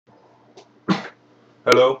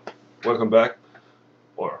Hello, welcome back,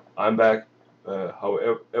 or I'm back,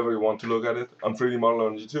 however you want to look at it. I'm 3D Modeler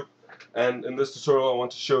on YouTube, and in this tutorial I want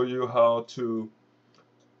to show you how to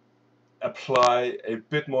apply a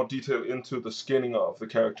bit more detail into the skinning of the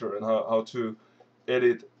character and how to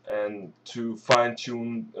edit and to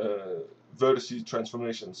fine-tune vertice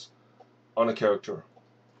transformations on a character.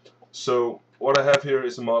 So what I have here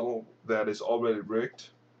is a model that is already rigged.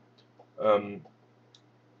 Um,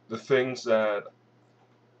 the things that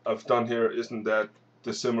I've done here isn't that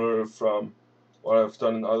dissimilar from what I've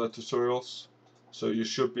done in other tutorials, so you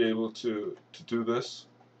should be able to do this.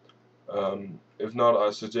 If not, I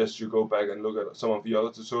suggest you go back and look at some of the other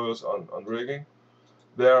tutorials on rigging.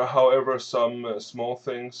 There are, however, some small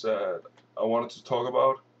things that I wanted to talk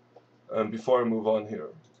about before I move on here.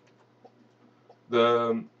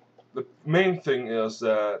 The, the main thing is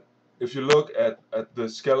that if you look at the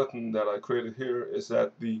skeleton that I created here, is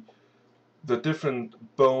that the different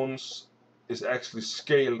bones is actually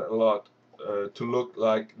scaled a lot to look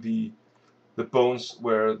like the bones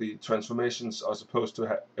where the transformations are supposed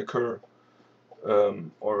to occur,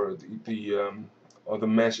 or the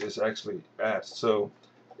mesh is actually at. So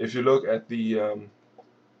if you look at the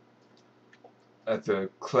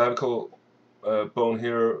clavicle bone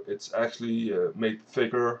here, it's actually made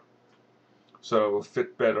thicker, so it will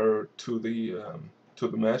fit better to the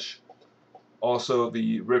mesh. Also,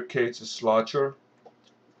 the rib cage is larger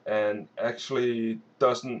and actually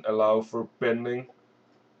doesn't allow for bending.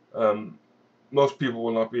 Um, Most people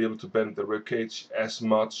will not be able to bend the rib cage as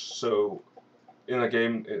much, so in a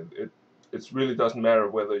game it really doesn't matter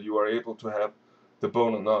whether you are able to have the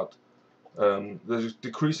bone or not. The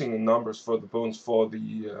decreasing in numbers for the bones for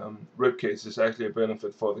the rib cage is actually a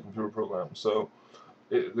benefit for the computer program, so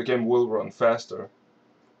the game will run faster.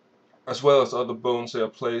 As well as other bones, they are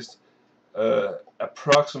placed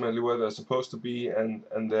approximately where they're supposed to be,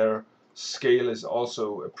 and their scale is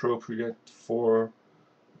also appropriate for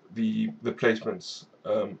the placements.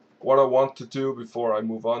 What I want to do before I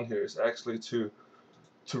move on here is actually to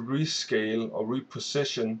rescale or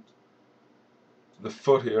reposition the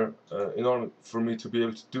foot here. In order for me to be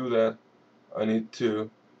able to do that, I need to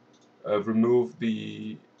remove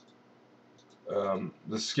the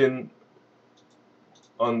skin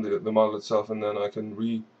on the model itself, and then I can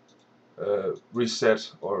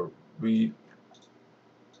reset or reapply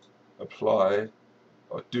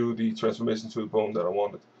or do the transformation to the bone that I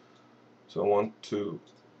wanted. So I want to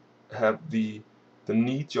have the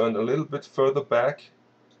knee joint a little bit further back.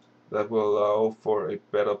 That will allow for a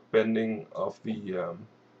better bending of the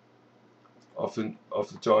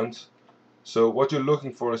joint. So what you're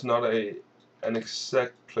looking for is not an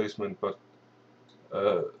exact placement, but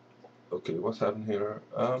okay, what's happened here?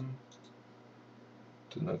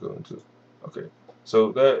 Didn't I go into? Okay,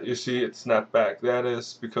 so there you see it snapped back. That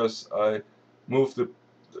is because I moved the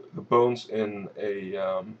bones in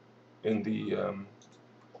the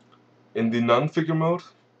non-figure mode,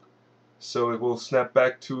 so it will snap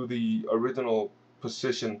back to the original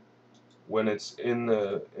position when it's in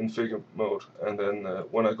figure mode, and then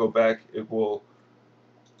when I go back, it will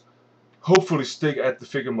hopefully stick at the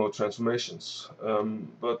figure mode transformations.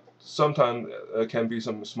 But sometimes there can be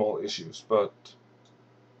some small issues, but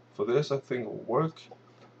for this I think it will work.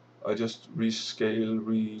 I just rescale,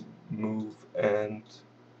 remove, and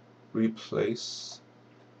replace,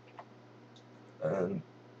 and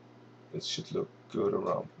it should look good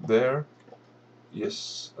around there.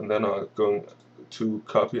 Yes, and then I'm going to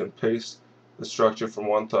copy and paste the structure from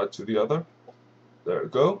one side to the other. There we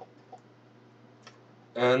go.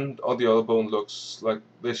 And all the other bone looks like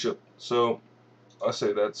they should. So I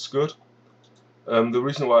say that's good. The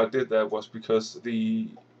reason why I did that was because the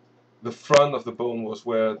front of the bone was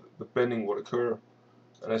where the bending would occur,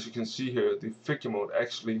 and as you can see here, the figure mode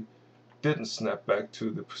actually didn't snap back to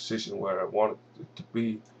the position where I wanted it to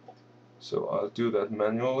be. So I'll do that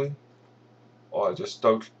manually, or I'll just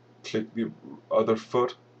double click the other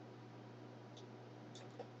foot.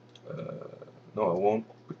 No, I won't,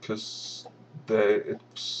 because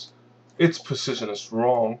its position is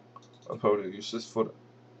wrong. I'll probably use this foot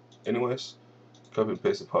anyways. Copy and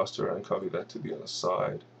paste the posture and copy that to the other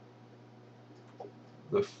side.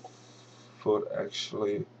 The foot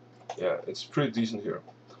actually, yeah, it's pretty decent here.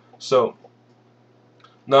 So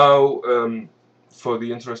now for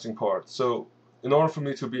the interesting part. So in order for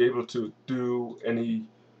me to be able to do any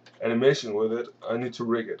animation with it, I need to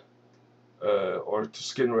rig it or to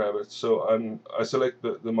skin wrap it. So I select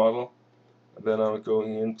the model, and then I'm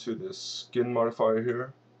going into the skin modifier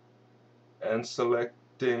here and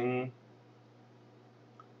selecting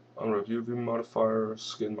unwrap UV modifier,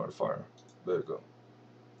 skin modifier. There you go.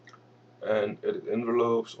 and edit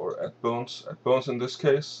envelopes or add bones. Add bones in this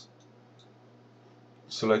case.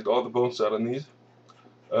 Select all the bones that I need.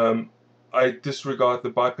 I disregard the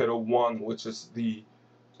bipedal 1, which is the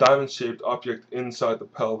diamond-shaped object inside the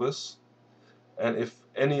pelvis. And if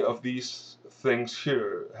any of these things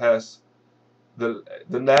here has the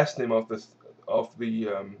last name of the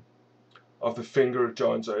finger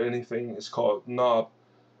joints or anything is called knob,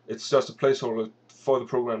 it's just a placeholder for the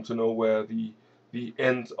program to know where the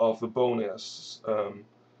end of the bone is.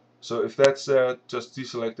 So if that's there, just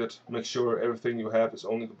deselect it. Make sure everything you have is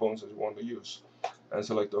only the bones that you want to use, and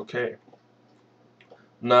select OK.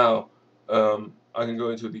 Now I can go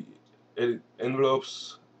into the edit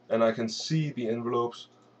envelopes, and I can see the envelopes,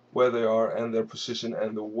 where they are and their position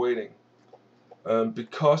and the weighting.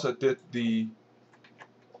 Because I did the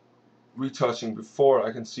retouching before,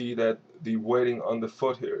 I can see that the weighting on the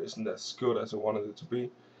foot here isn't as good as I wanted it to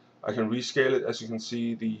be. I can rescale it. As you can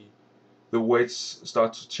see, the weights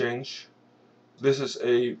start to change. This is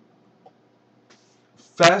a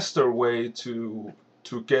faster way to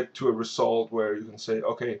get to a result where you can say,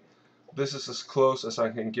 okay, this is as close as I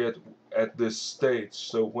can get at this stage.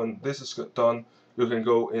 So when this is done, you can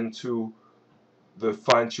go into the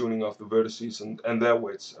fine-tuning of the vertices and their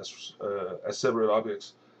weights as separate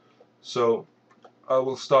objects. So I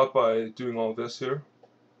will start by doing all this here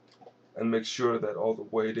and make sure that all the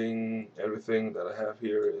weighting, everything that I have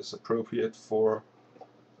here is appropriate for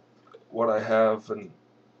what I have, and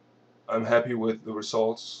I'm happy with the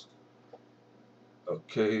results.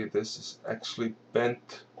 Okay, this is actually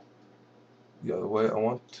bent the other way. I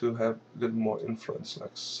want to have a little more influence,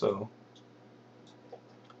 like so.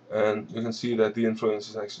 And you can see that the influence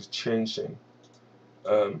is actually changing.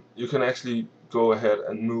 You can actually go ahead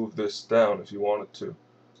and move this down if you wanted to,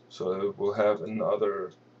 so it will have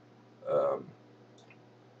another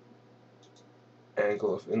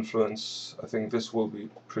angle of influence. I think this will be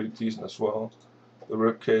pretty decent as well. The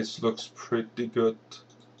ribcage looks pretty good.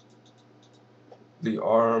 The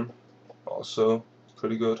arm also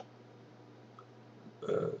pretty good.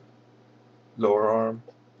 Lower arm,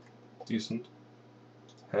 decent.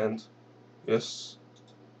 Hand, yes.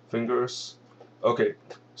 Fingers. Okay,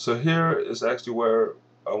 so here is actually where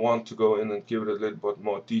I want to go in and give it a little bit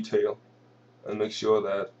more detail and make sure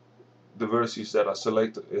that the vertices that are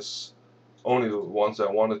selected is only the ones I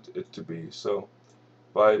wanted it to be. So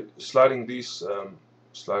by sliding these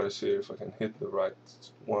sliders here, if I can hit the right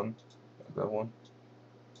one, like that one,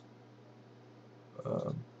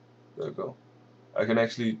 there we go, I can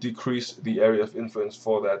actually decrease the area of influence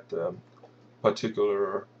for that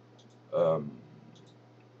particular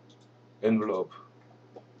envelope.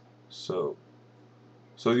 So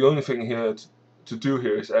the only thing here to do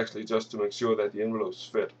here is actually just to make sure that the envelopes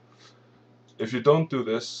fit. If you don't do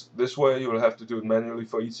this way, you will have to do it manually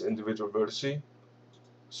for each individual vertex.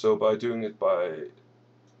 So by doing it by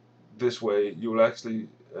this way, you will actually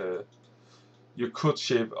you could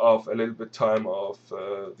shave off a little bit time of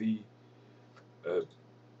the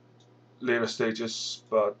later stages,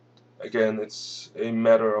 but again, it's a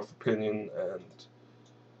matter of opinion, and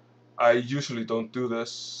I usually don't do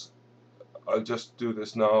this. I'll just do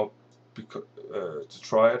this now because to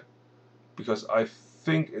try it, because I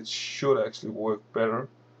think it should actually work better.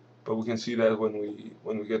 But we can see that when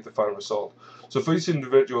we get the final result. So for each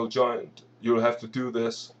individual joint, you'll have to do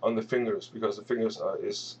this on the fingers, because the fingers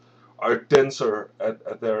are denser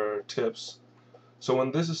at their tips. So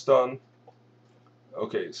when this is done,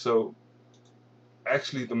 okay, so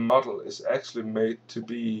actually the model is actually made to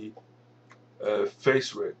be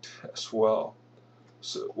face rigged as well.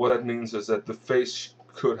 So what that means is that the face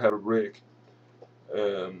could have a rig.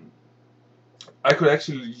 I could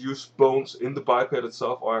actually use bones in the biped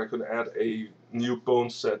itself, or I could add a new bone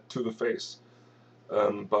set to the face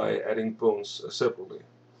by adding bones separately.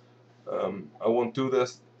 I won't do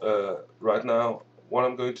this right now. What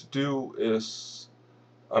I'm going to do is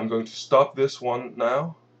I'm going to stop this one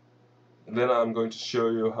now, and then I'm going to show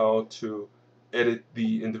you how to edit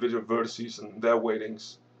the individual vertices and their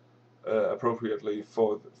weightings appropriately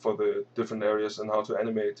for the different areas, and how to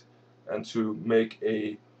animate and to make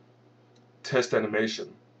a test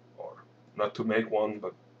animation, or not to make one,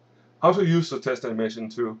 but how to use the test animation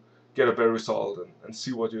to get a better result and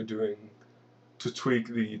see what you're doing to tweak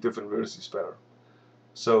the different vertices better.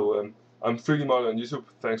 So I'm 3D Modeler on YouTube.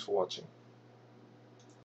 Thanks for watching.